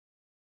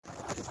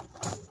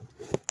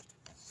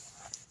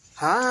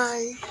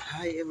Hi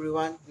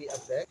everyone. We are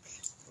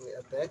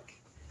back.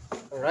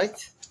 All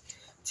right.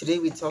 Today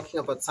we're talking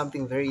about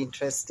something very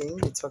interesting.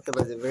 We're talking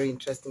about a very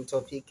interesting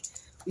topic.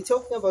 We're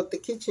talking about the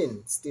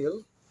kitchen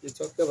still. We're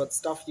talking about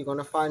stuff you're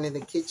gonna find in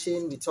the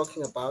kitchen. We're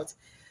talking about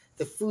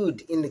the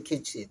food in the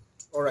kitchen.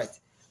 All right.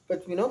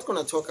 But we're not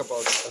gonna talk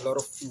about a lot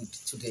of food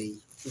today.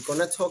 We're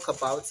gonna talk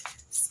about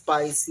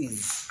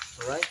spices.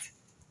 All right.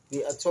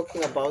 We are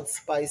talking about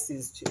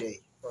spices today.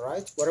 All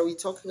right. What are we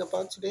talking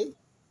about today?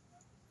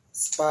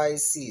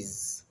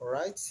 Spices. All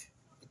right,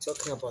 we're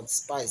talking about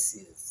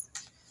spices.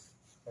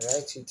 All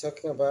right, we're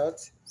talking about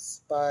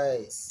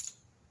spices.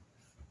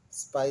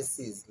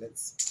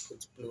 Let's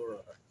put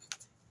plural.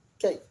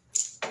 Okay,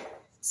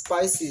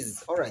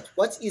 spices. All right,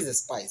 what is a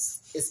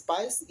spice? A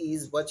spice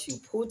is what you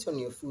put on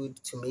your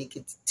food to make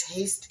it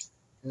taste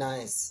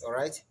nice. All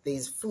right,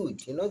 there's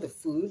food, the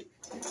food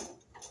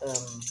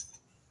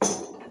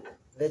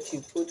that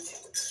you put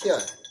here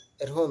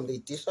at home. They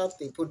dish up,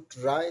 they put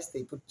rice,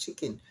 they put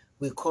chicken.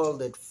 We call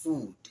that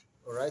food.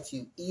 All right,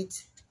 you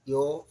eat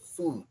your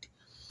food.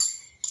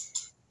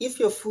 If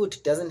your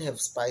food doesn't have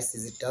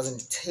spices, it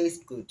doesn't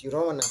taste good. You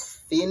don't want to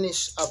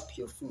finish up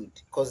your food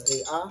because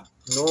there are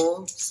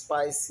no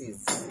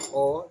spices,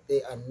 or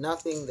there are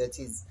nothing that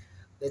is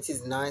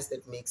nice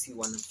that makes you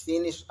want to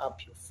finish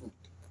up your food.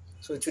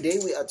 So today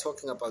we are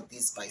talking about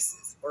these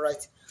spices. All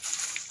right,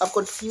 I've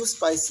got few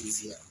spices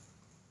here.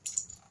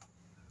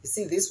 You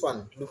see this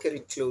one? Look at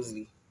it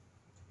closely.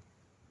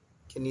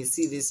 Can you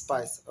see this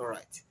spice? All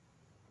right.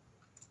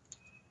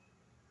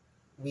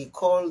 We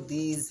call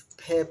these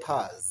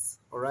peppers.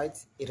 All right.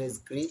 It has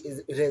green.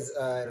 It has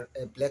a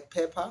black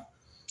pepper,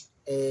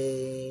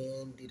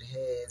 and it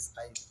has,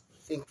 I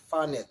think,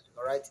 fennel.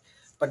 All right.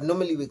 But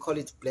normally we call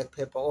it black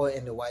pepper or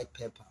and a white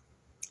pepper.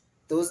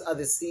 Those are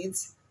the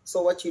seeds.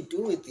 So what you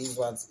do with these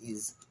ones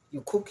is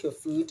you cook your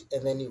food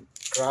and then you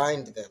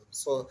grind them.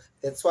 So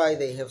that's why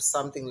they have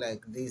something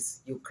like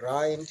this. You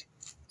grind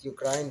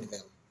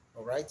them.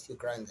 All right. You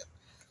grind them.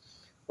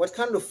 What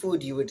kind of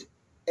food you would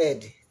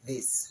add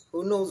this?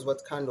 Who knows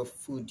what kind of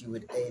food you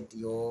would add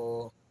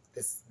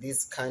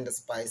this kind of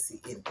spicy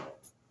in?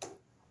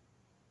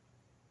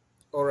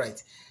 All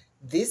right,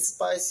 this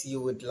spice you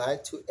would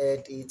like to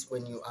add it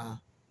when you are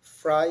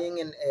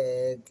frying an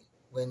egg,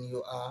 when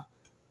you are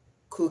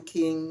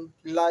cooking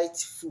light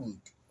food.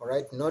 All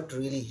right, not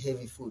really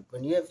heavy food.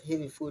 When you have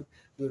heavy food,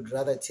 you'd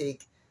rather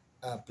take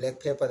black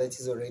pepper that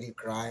is already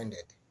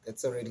grinded,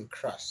 that's already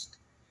crushed.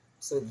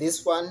 So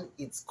this one,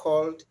 it's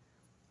called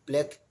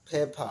black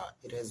pepper.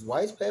 It has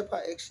white pepper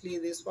actually,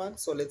 this one,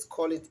 so let's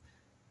call it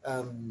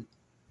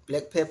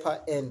black pepper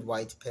and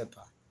white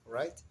pepper.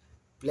 Right,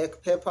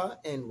 black pepper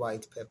and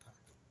white pepper.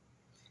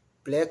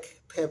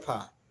 Black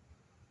pepper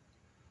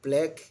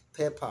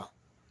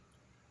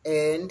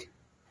and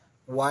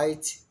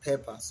white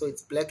pepper. So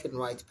it's black and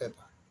white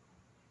pepper.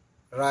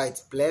 Right,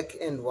 black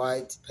and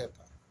white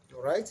pepper.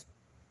 All right,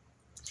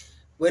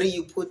 where do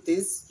you put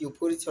this? You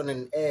put it on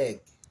an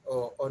egg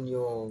or on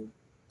your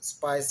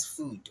spice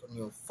food, on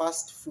your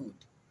fast food.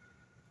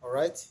 All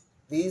right,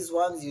 these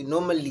ones you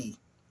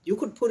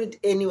could put it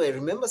anywhere.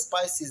 Remember,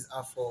 spices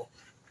are for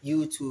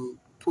you to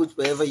put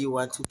wherever you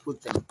want to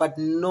put them, but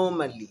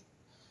normally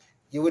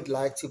you would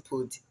like to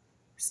put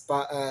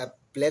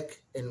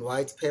black and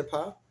white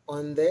pepper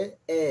on the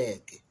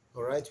egg.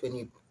 All right, when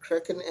you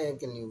crack an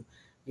egg and you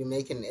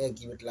make an egg,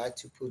 you would like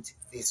to put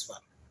this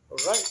one. All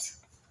right,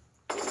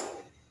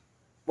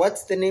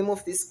 what's the name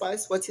of this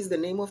spice? What is the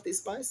name of this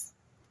spice?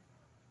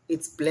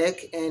 It's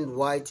black and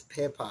white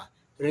pepper.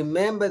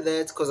 Remember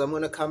that, because I'm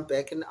going to come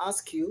back and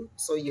ask you,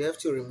 so you have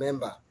to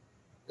remember.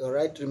 All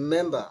right,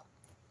 remember,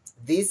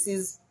 this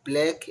is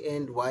black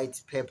and white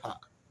pepper.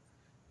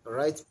 All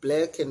right,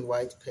 black and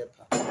white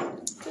pepper.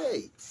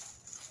 Okay,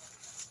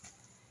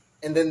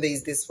 and then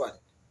there's this one.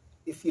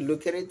 If you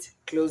look at it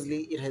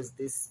closely, it has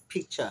this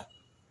picture.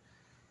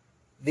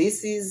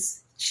 This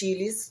is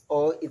chilies,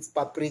 or it's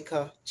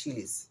paprika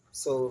chilies.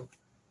 So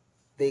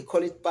they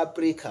call it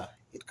paprika.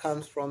 It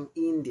comes from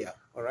India.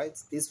 All right,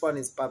 this one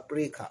is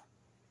paprika.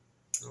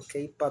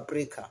 Okay,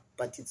 paprika,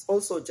 but it's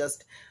also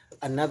just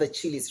another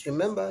chilies.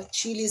 Remember,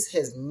 chilies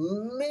has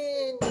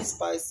many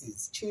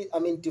spices.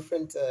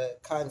 Different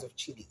kinds of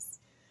chilies.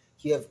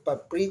 You have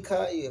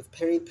paprika, you have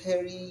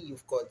peri-peri,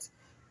 you've got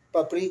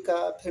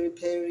paprika,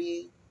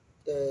 peri-peri,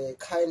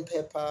 cayenne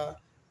pepper.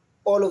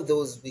 All of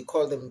those, we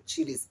call them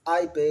chilies.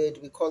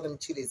 We call them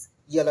chilies.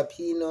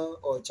 Jalapeno,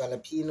 or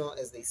jalapeno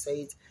as they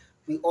say it,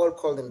 we all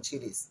call them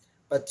chilies.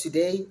 But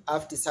today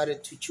I've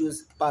decided to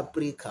choose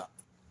paprika.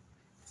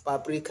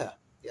 Paprika,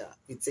 yeah,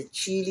 it's a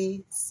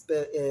chili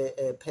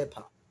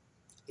pepper.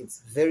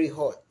 It's very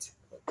hot.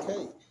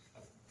 Okay,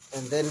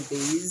 and then there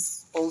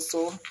is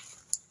also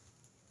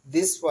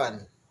this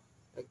one.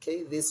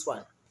 Okay, this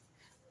one.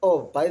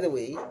 Oh, by the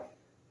way,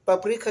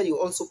 paprika, you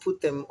also put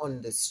them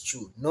on the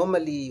stew.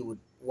 Normally you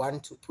would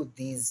want to put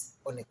these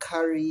on a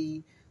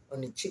curry,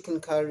 on a chicken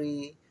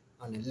curry,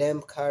 on a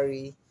lamb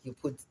curry. You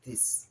put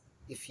this.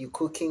 If you're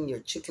cooking your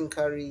chicken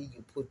curry,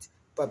 you put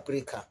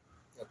paprika.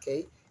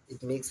 Okay,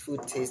 it makes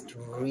food taste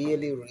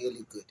really,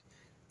 really good.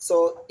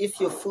 So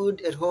if your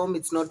food at home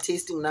it's not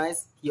tasting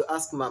nice, you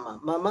ask mama,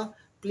 mama,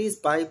 please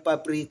buy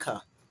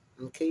paprika.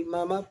 Okay,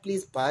 mama,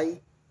 please buy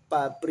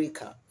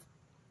paprika.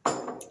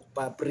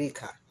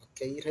 Paprika.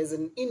 Okay, it has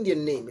an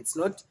Indian name. It's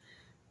not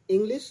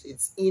English,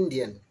 it's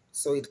Indian.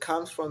 So it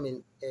comes from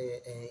an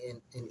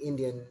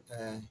Indian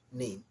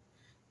name.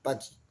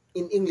 But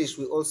in English,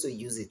 we also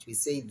use it. We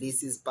say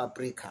this is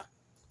paprika.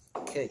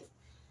 Okay.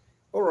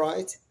 All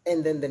right.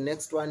 And then the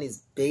next one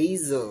is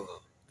basil.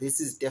 This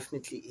is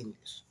definitely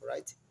English,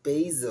 right?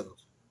 Basil.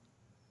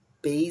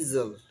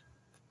 Basil.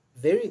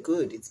 Very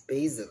good. It's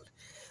basil.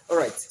 All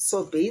right.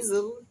 So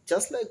basil,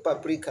 just like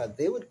paprika,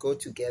 they would go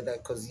together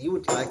because you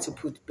would like to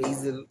put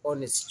basil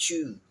on a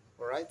stew.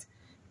 All right.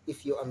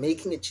 If you are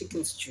making a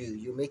chicken stew,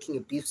 you're making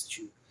a beef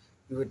stew,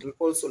 you would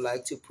also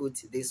like to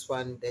put this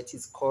one that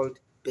is called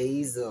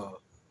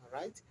basil. All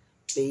right.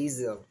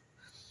 Basil.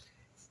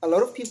 A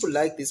lot of people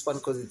like this one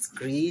because it's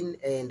green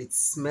and it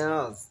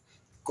smells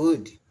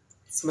good.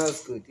 It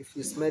smells good. If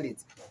you smell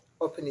it,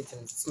 open it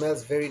and it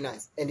smells very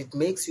nice. And it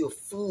makes your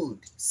food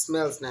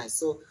smells nice.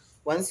 So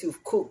once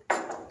you've cooked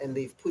and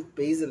they've put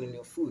basil in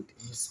your food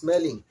and you're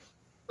smelling,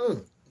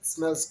 it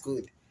smells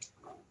good.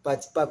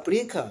 But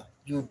paprika,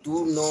 you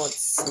do not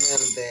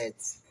smell that.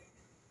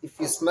 If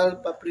you smell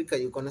paprika,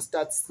 you're going to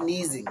start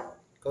sneezing.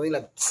 Going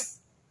like...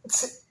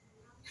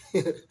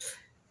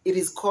 It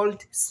is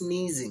called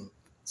sneezing.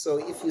 So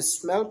if you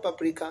smell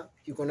paprika,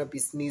 you're going to be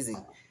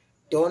sneezing.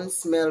 Don't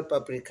smell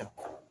paprika.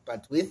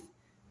 But with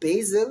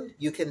basil,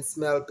 you can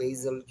smell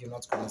basil. You're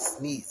not going to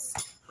sneeze.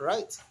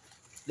 Right?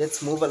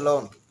 Let's move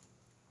along.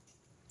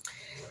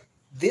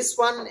 This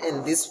one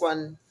and this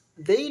one,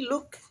 they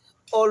look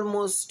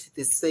almost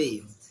the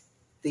same.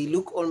 They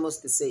look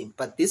almost the same.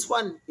 But this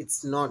one,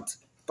 it's not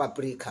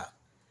paprika.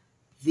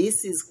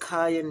 This is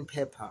cayenne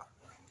pepper.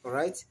 All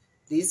right?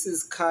 This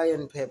is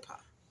cayenne pepper.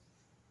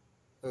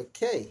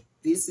 Okay,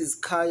 this is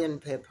cayenne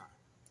pepper.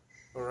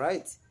 All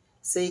right,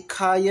 say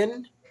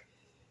cayenne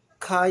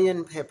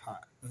pepper.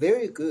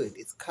 Very good.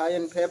 It's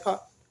cayenne pepper,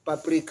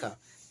 paprika.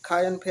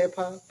 Cayenne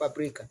pepper,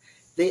 paprika.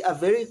 They are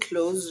very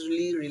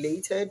closely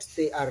related.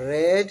 They are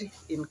red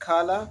in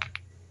color.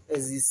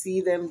 As you see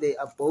them, they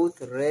are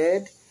both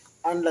red.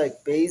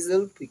 Unlike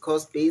basil,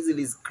 because basil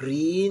is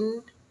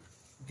green,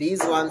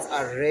 these ones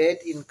are red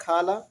in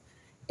color.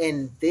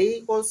 And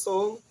they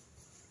also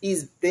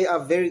they are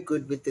very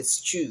good with the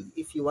stew.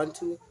 If you want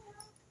to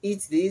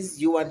eat these,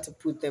 you want to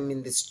put them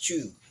in the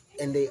stew,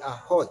 and they are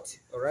hot.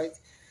 All right,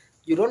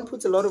 you don't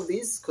put a lot of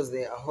these because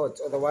they are hot,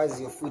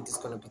 otherwise your food is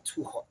going to be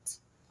too hot.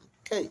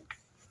 Okay,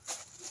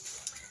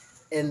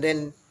 and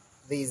then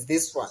there's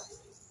this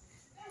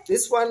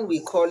one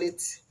we call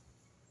it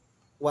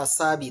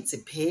wasabi. It's a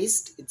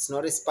paste, it's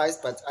not a spice,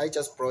 but I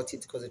just brought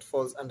it because it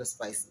falls under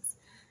spices.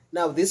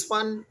 Now this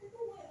one,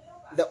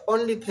 the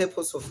only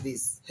purpose of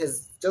this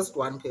has just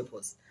one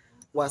purpose.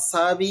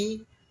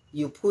 Wasabi,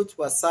 you put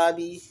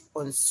wasabi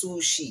on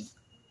sushi.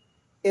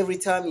 Every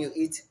time you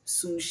eat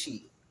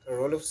sushi, a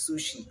roll of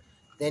sushi,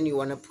 then you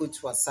want to put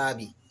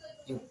wasabi.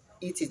 You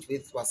eat it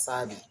with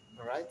wasabi,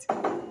 all right?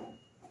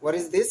 What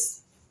is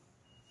this?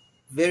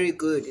 Very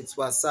good, it's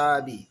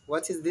wasabi.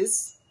 What is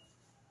this?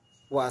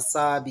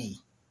 Wasabi.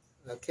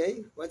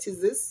 Okay, what is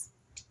this?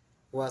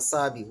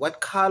 Wasabi. What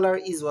color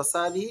is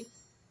wasabi?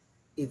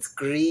 It's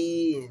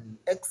green.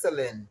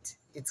 Excellent.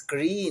 It's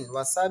green.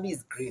 Wasabi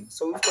is green.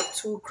 So we've got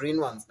two green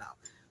ones now.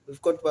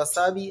 We've got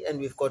wasabi and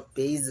we've got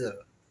basil.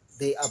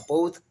 They are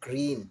both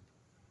green.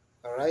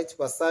 All right.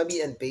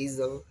 Wasabi and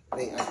basil,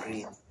 they are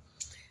green.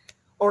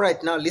 All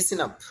right. Now listen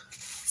up.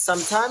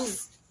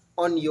 Sometimes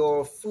on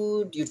your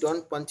food, you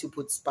don't want to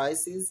put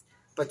spices,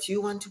 but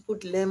you want to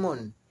put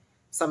lemon.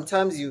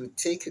 Sometimes you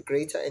take a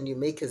grater and you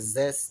make a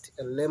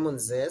lemon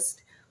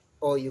zest,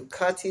 or you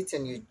cut it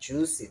and you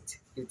juice it.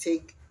 You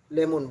take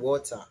lemon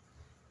water,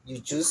 you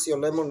juice your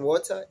lemon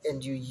water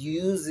and you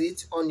use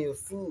it on your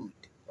food.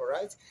 All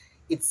right,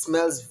 it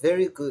smells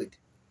very good.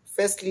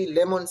 Firstly,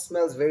 lemon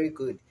smells very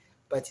good,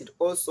 but it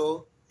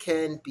also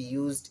can be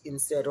used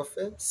instead of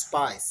a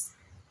spice.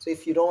 So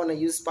if you don't want to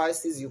use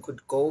spices, you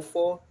could go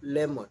for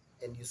lemon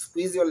and you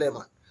squeeze your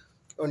lemon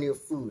on your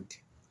food.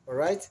 All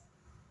right,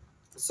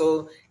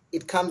 so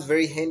it comes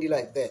very handy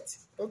like that.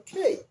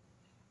 Okay,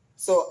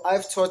 so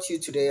I've taught you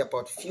today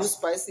about few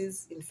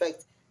spices. In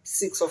fact,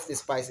 6 of the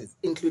spices,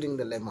 including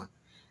the lemon.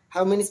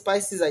 How many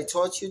spices I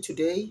taught you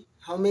today?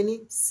 How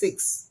many?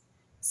 6.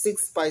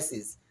 6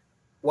 spices.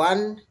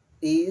 One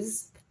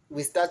is,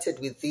 we started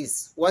with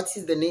this. What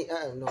is the name?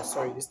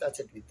 We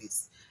started with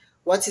this.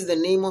 What is the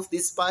name of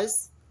this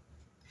spice?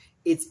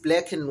 It's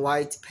black and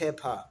white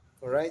pepper.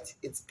 All right.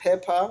 It's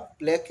pepper,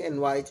 black and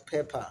white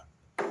pepper.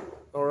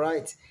 All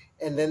right.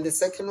 And then the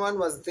second one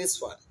was this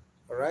one.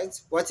 All right.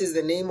 What is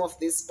the name of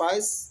this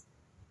spice?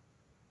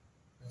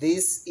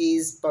 This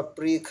is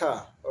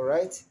paprika. All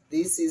right.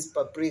 This is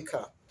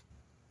paprika.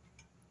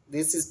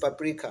 This is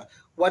paprika.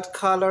 What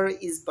color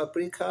is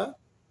paprika?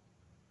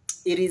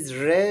 It is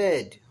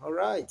red. All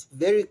right.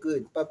 Very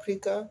good.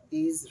 Paprika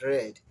is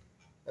red.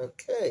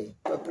 Okay.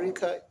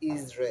 Paprika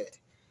is red.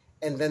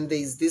 And then there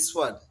is this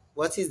one.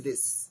 What is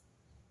this?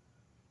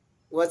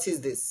 What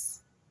is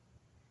this?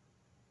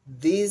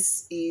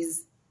 This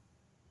is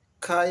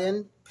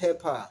cayenne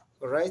pepper.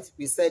 All right,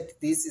 we said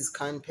this is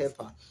cayenne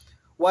pepper.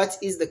 What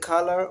is the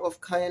color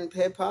of cayenne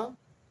pepper?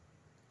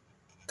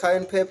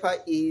 Cayenne pepper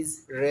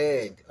is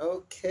red.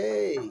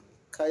 Okay,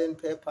 cayenne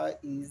pepper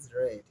is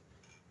red.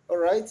 All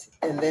right,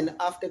 and then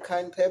after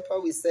cayenne pepper,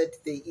 we said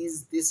there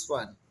is this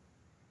one.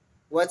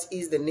 What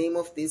is the name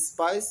of this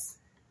spice?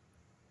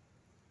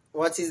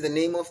 What is the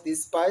name of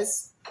this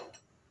spice?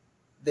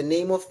 The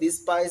name of this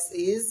spice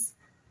is,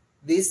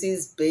 this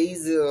is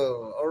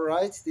basil. All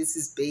right, this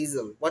is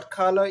basil. What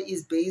color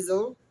is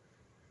basil?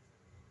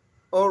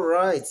 All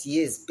right,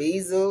 yes,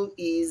 basil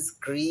is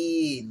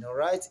green. All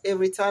right,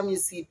 every time you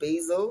see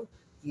basil,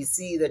 you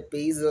see that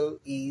basil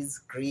is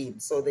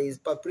green. So there is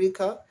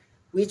paprika,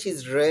 which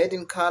is red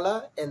in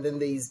color, and then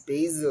there is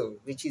basil,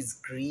 which is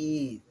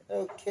green.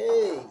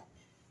 Okay,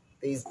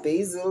 there is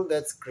basil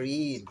that's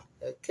green.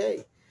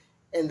 Okay,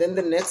 and then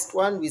the next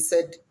one, we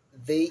said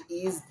there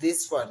is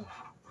this one.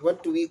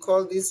 What do we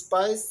call this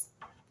spice?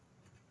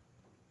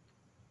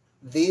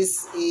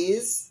 This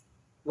is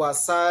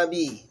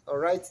wasabi. All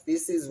right,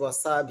 this is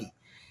wasabi.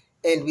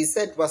 And we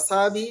said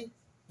wasabi,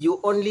 you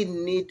only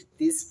need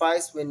this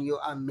spice when you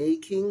are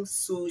making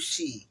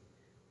sushi.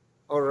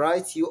 All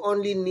right, you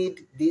only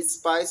need this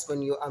spice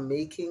when you are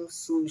making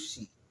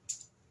sushi.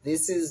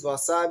 This is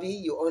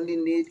wasabi. You only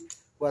need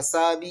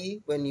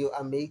wasabi when you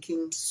are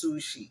making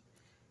sushi.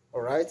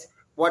 All right,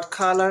 what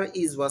color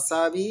is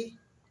wasabi?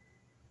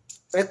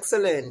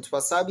 Excellent.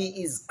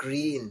 Wasabi is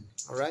green.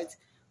 All right,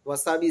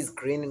 wasabi is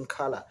green in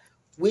color.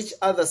 Which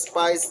other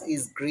spice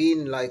is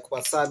green like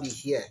wasabi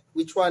here?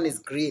 Which one is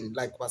green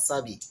like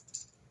wasabi?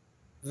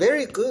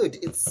 Very good.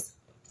 It's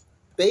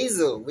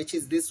basil, which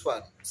is this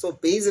one. So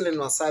basil and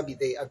wasabi,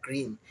 they are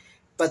green,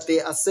 but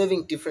they are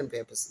serving different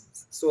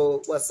purposes.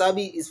 So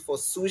wasabi is for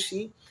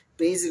sushi,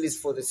 basil is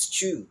for the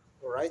stew.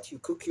 All right, you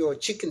cook your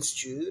chicken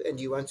stew and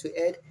you want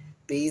to add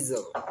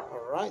basil.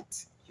 All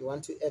right, you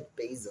want to add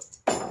basil.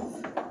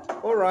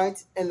 All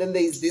right, and then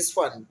there is this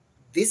one.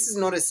 This is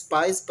not a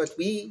spice, but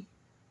we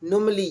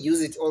normally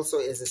use it also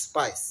as a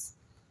spice.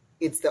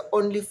 It's the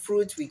only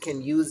fruit we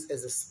can use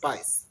as a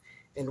spice.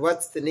 And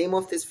what's the name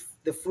of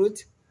the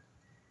fruit?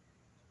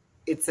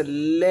 It's a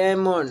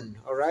lemon.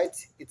 All right,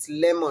 it's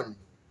lemon.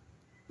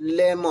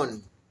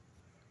 Lemon.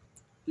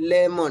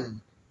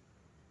 Lemon.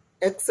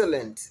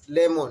 Excellent.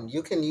 Lemon.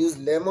 You can use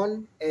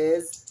lemon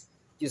as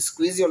you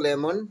squeeze your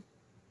lemon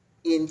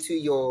into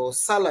your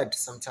salad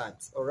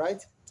sometimes. All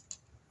right,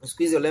 you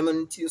squeeze your lemon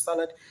into your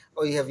salad,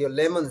 or you have your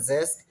lemon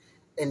zest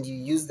and you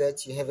use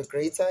that. You have a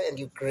grater and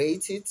you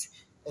grate it,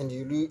 and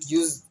you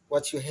use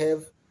what you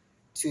have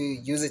to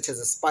use it as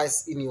a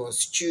spice in your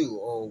stew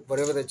or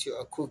whatever that you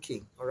are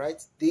cooking. All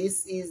right,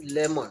 this is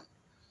lemon.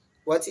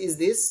 What is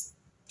this?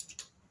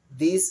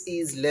 This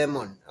is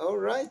lemon. All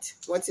right,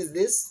 what is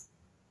this?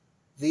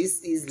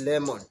 This is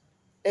lemon.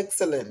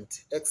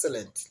 Excellent,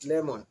 excellent.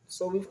 Lemon.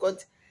 So we've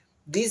got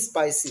these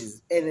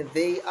spices, and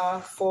they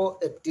are for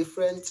a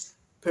different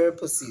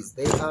purposes.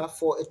 They are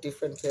for a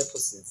different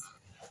purposes.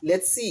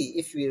 Let's see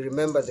if we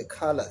remember the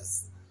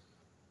colors.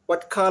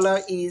 What color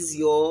is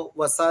your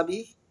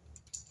wasabi?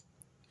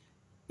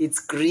 It's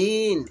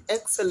green.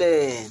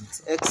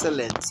 Excellent,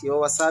 excellent.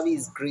 Your wasabi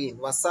is green.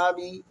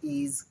 Wasabi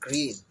is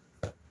green.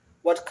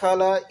 What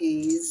color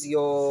is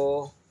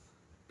your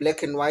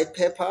black and white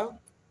pepper?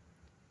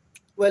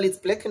 Well, it's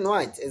black and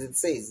white, as it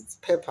says. It's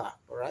pepper,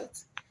 all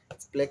right?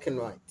 It's black and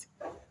white.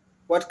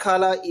 What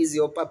color is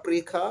your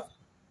paprika?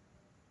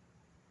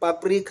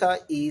 Paprika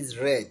is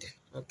red,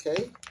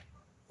 okay?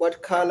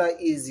 What color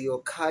is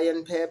your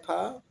cayenne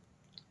pepper?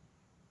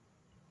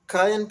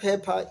 Cayenne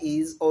pepper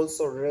is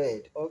also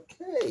red,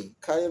 okay?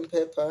 Cayenne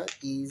pepper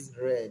is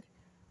red.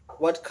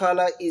 What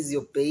color is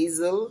your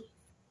basil?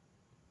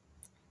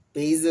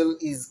 Basil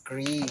is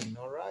green,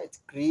 all right?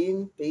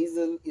 Green,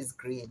 basil is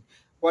green.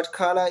 What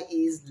color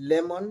is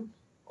lemon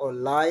or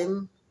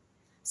lime?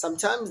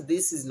 Sometimes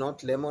this is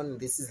not lemon,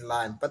 this is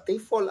lime, but they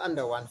fall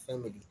under one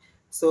family.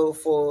 So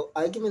for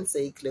argument's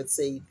sake, let's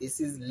say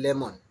this is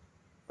lemon,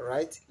 all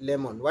right?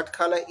 Lemon. What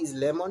color is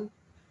lemon?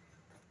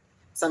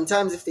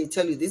 Sometimes if they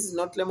tell you this is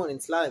not lemon,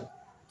 it's lime,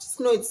 just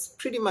know it's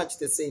pretty much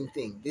the same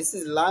thing. This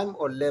is lime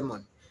or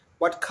lemon.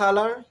 What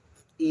color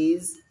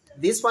is,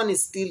 this one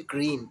is still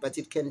green, but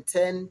it can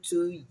turn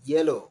to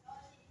yellow,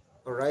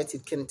 all right?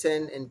 It can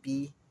turn and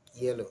be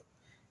yellow.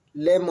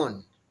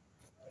 Lemon.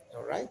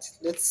 All right,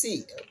 let's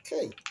see.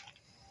 Okay,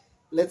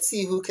 let's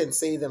see who can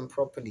say them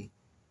properly.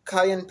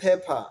 Cayenne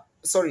pepper,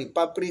 sorry,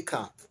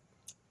 paprika.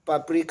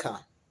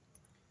 Paprika.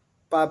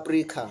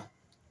 Paprika.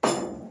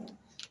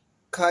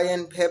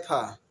 Cayenne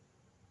pepper.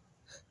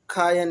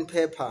 Cayenne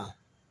pepper.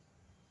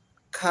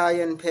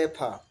 Cayenne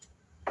pepper.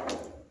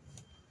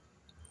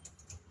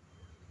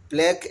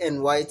 Black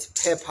and white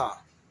pepper.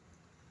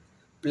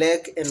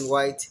 Black and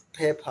white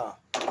pepper.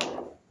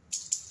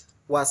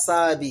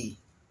 Wasabi.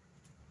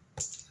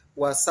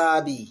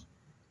 Wasabi.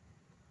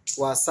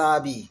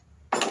 Wasabi.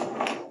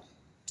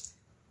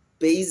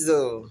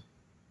 Basil.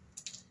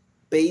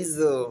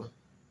 Basil.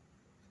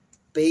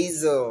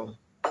 Basil.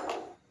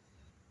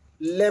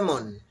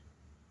 lemon,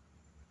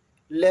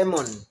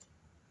 lemon.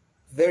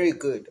 Very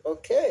good.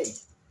 Okay.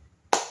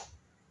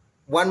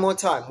 One more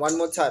time.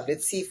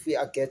 Let's see if we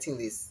are getting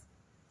this.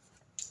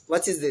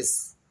 What is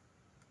this?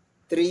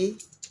 3,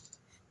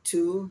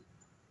 2,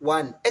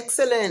 1.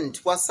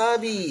 Excellent.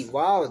 Wasabi.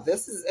 Wow,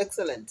 this is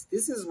excellent.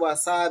 This is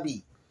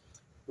wasabi.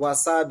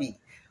 Wasabi.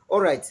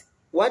 All right.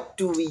 What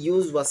do we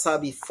use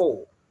wasabi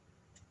for?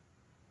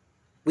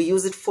 We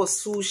use it for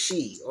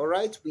sushi. All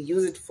right. We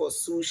use it for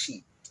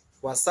sushi.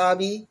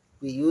 Wasabi.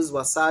 We use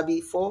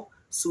wasabi for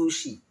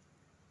sushi.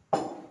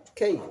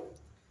 Okay.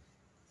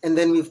 And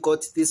then we've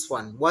got this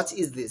one. What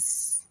is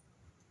this?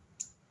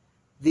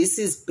 This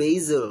is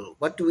basil.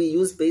 What do we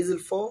use basil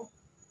for?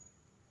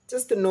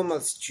 Just a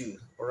normal stew,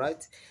 all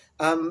right?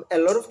 A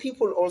lot of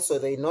people also,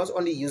 they're not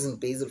only using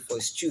basil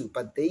for stew,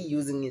 but they're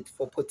using it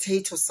for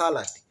potato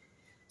salad.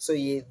 So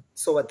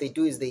what they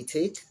do is they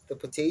take the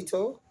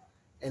potato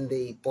and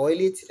they boil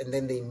it and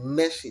then they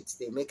mash it.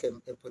 They make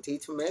a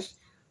potato mash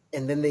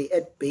and then they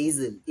add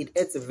basil. It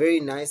adds a very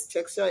nice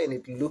texture and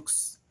it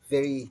looks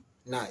very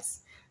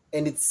nice.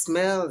 And it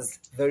smells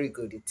very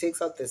good. It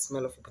takes out the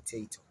smell of a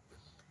potato.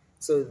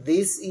 So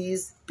this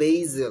is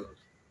basil,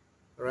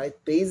 right?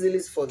 Basil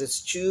is for the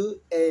stew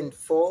and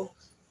for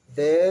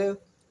the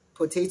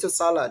potato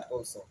salad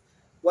also.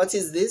 What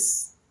is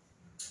this?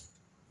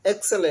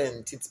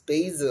 Excellent. It's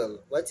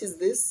basil. What is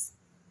this?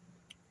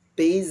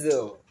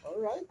 Basil.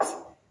 All right.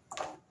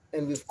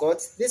 And we've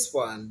got this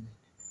one.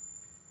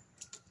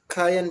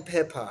 Cayenne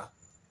pepper.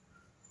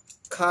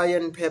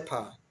 Cayenne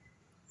pepper.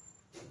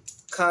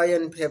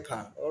 Cayenne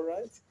pepper. All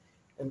right.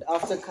 And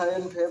after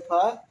cayenne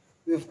pepper,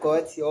 we've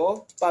got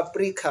your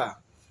paprika.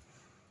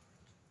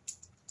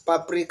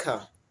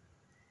 Paprika.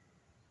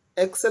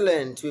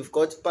 Excellent. We've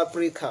got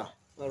paprika.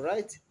 All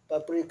right.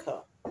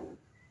 Paprika.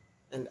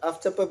 And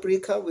after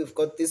paprika, we've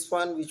got this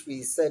one, which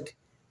we said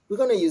we're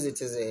going to use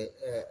it as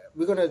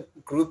we're going to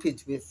group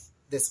it with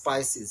the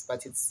spices,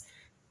 but it's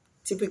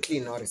typically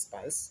not a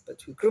spice,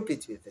 but we group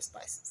it with the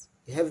spices.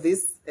 We have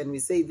this, and we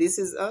say this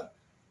is a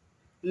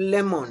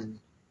lemon.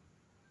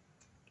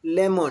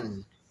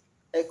 Lemon.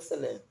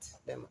 Excellent.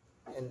 Lemon.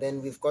 And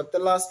then we've got the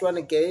last one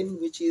again,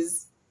 which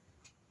is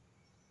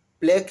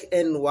black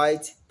and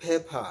white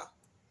pepper.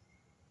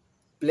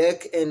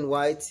 Black and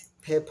white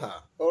pepper.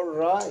 All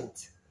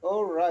right.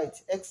 All right.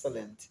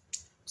 Excellent.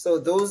 So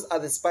those are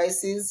the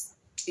spices.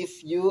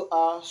 If you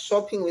are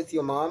shopping with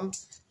your mom,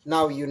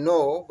 now you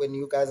know when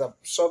you guys are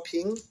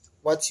shopping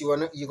what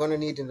you're gonna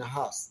need in the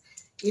house.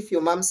 If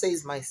your mom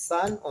says, my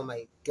son or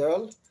my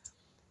girl,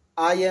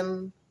 I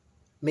am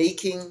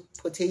making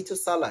potato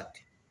salad,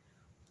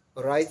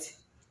 all right,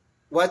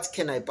 what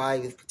can I buy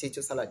with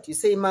potato salad? You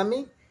say,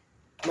 Mommy,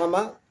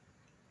 Mama,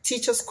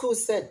 teacher school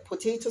said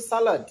potato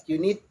salad, you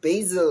need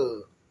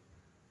basil.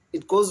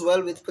 It goes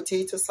well with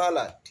potato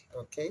salad,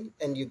 okay?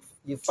 And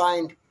you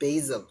find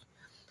basil.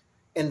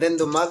 And then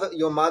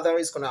your mother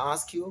is going to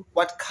ask you,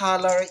 what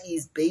color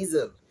is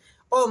basil?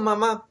 Oh,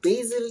 Mama,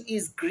 basil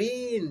is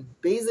green.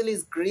 Basil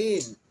is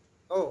green.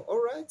 Oh,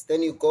 all right.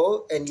 Then you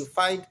go and you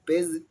find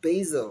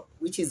basil,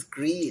 which is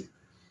green.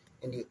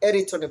 And you add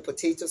it on a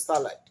potato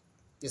salad.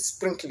 You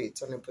sprinkle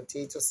it on a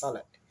potato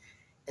salad.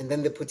 And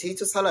then the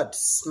potato salad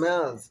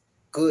smells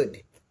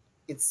good.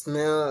 It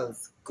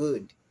smells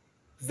good.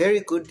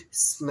 Very good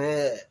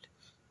smell.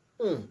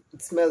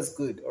 It smells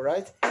good, all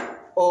right?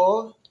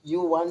 Or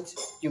you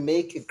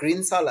make a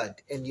green salad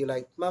and you're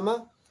like,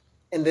 Mama,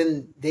 and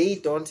then they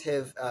don't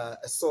have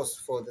a sauce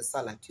for the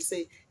salad. You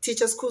say,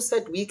 teacher school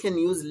said we can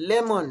use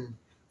lemon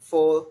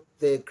for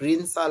the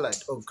green salad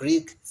or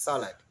Greek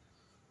salad.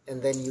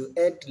 And then you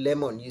add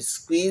lemon. You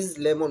squeeze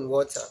lemon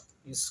water.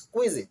 You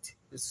squeeze it.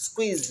 You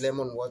squeeze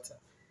lemon water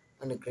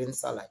on a green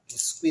salad. You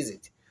squeeze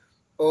it.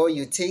 Or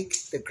you take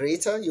the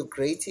grater, you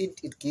grate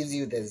it, it gives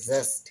you the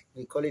zest.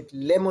 We call it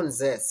lemon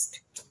zest.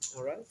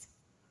 All right?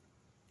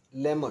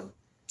 Lemon.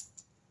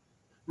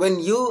 When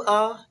you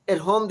are at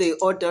home, they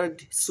ordered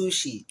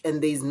sushi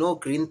and there is no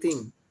green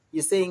thing.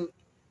 You're saying,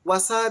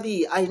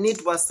 wasabi, I need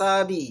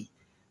wasabi.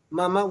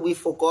 Mama, we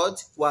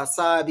forgot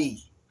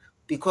wasabi.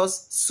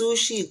 Because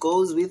sushi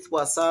goes with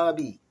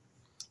wasabi.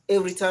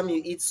 Every time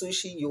you eat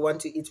sushi, you want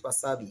to eat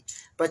wasabi.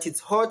 But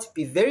it's hot.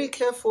 Be very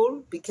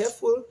careful. Be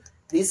careful.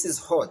 This is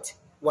hot.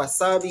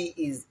 Wasabi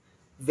is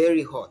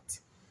very hot.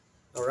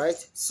 All right?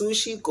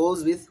 Sushi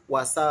goes with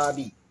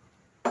wasabi.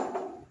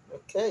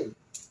 Okay.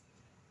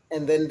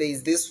 And then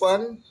there's this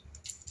one,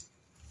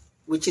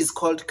 which is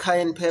called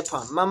cayenne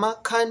pepper. Mama,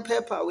 cayenne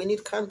pepper. We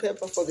need cayenne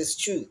pepper for the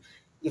stew.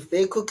 If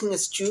they're cooking a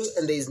stew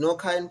and there is no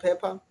cayenne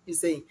pepper, you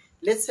say,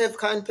 let's have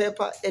cayenne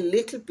pepper, a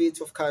little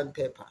bit of cayenne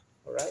pepper.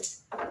 All right?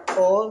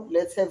 Or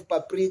let's have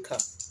paprika.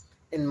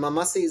 And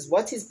Mama says,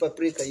 what is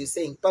paprika? You're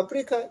saying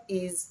paprika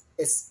is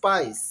a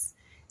spice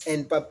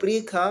and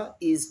paprika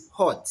is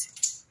hot.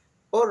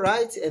 All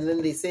right? And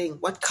then they're saying,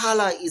 what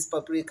color is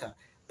paprika?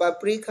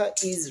 Paprika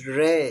is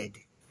red.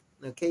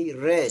 Okay?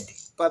 Red.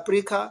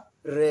 Paprika,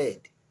 red.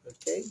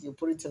 Okay? You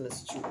put it in a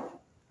stew.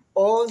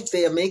 Or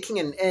they are making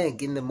an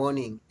egg in the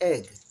morning.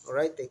 Egg. All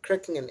right? They're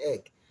cracking an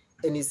egg.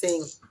 And you're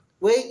saying,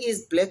 Where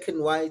is black and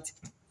white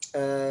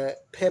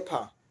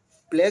pepper?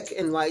 Black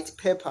and white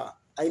pepper.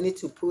 I need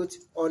to put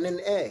on an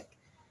egg.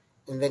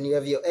 And then you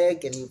have your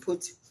egg and you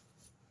put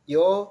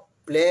your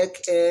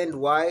black and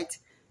white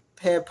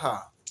pepper.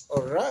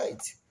 All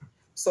right.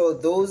 So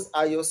those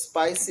are your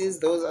spices.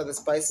 Those are the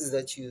spices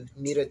that you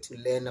needed to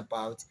learn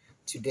about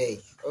today.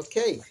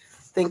 Okay.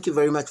 Thank you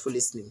very much for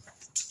listening.